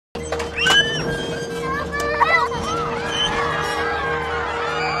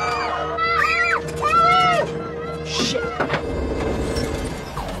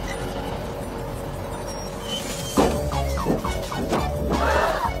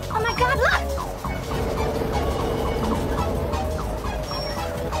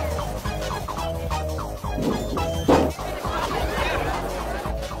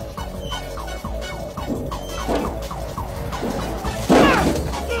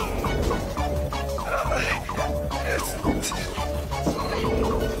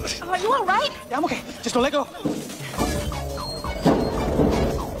Just don't let go.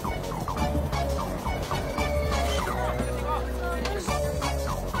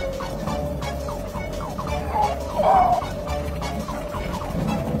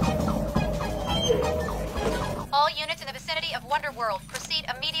 All units in the vicinity of Wonder World, proceed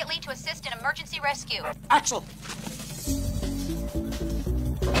immediately to assist in emergency rescue. Axel!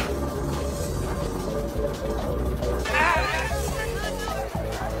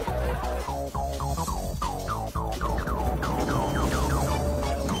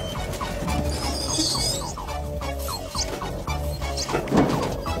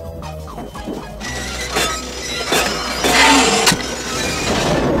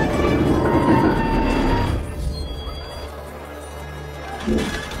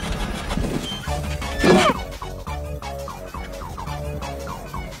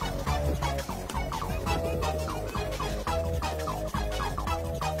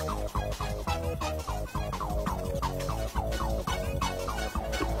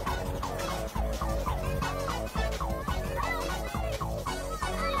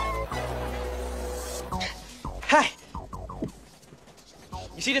 Hi.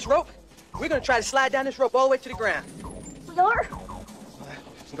 You see this rope? We're gonna try to slide down this rope all the way to the ground. We are?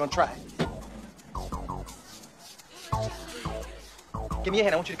 I'm gonna try. Give me your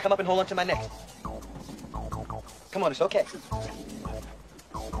hand. I want you to come up and hold on to my neck. Come on, it's okay.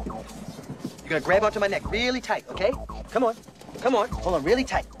 You're gonna grab onto my neck really tight, okay? Come on. Come on. Hold on really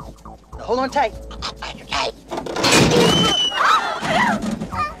tight. Now hold on tight.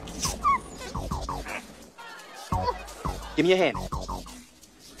 Give me your hand.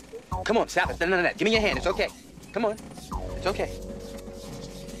 Come on, stop it. No. Give me your hand. It's okay. Come on. It's okay.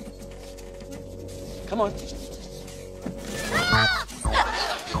 Come on.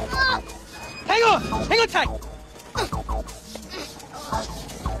 Hang on! Hang on tight!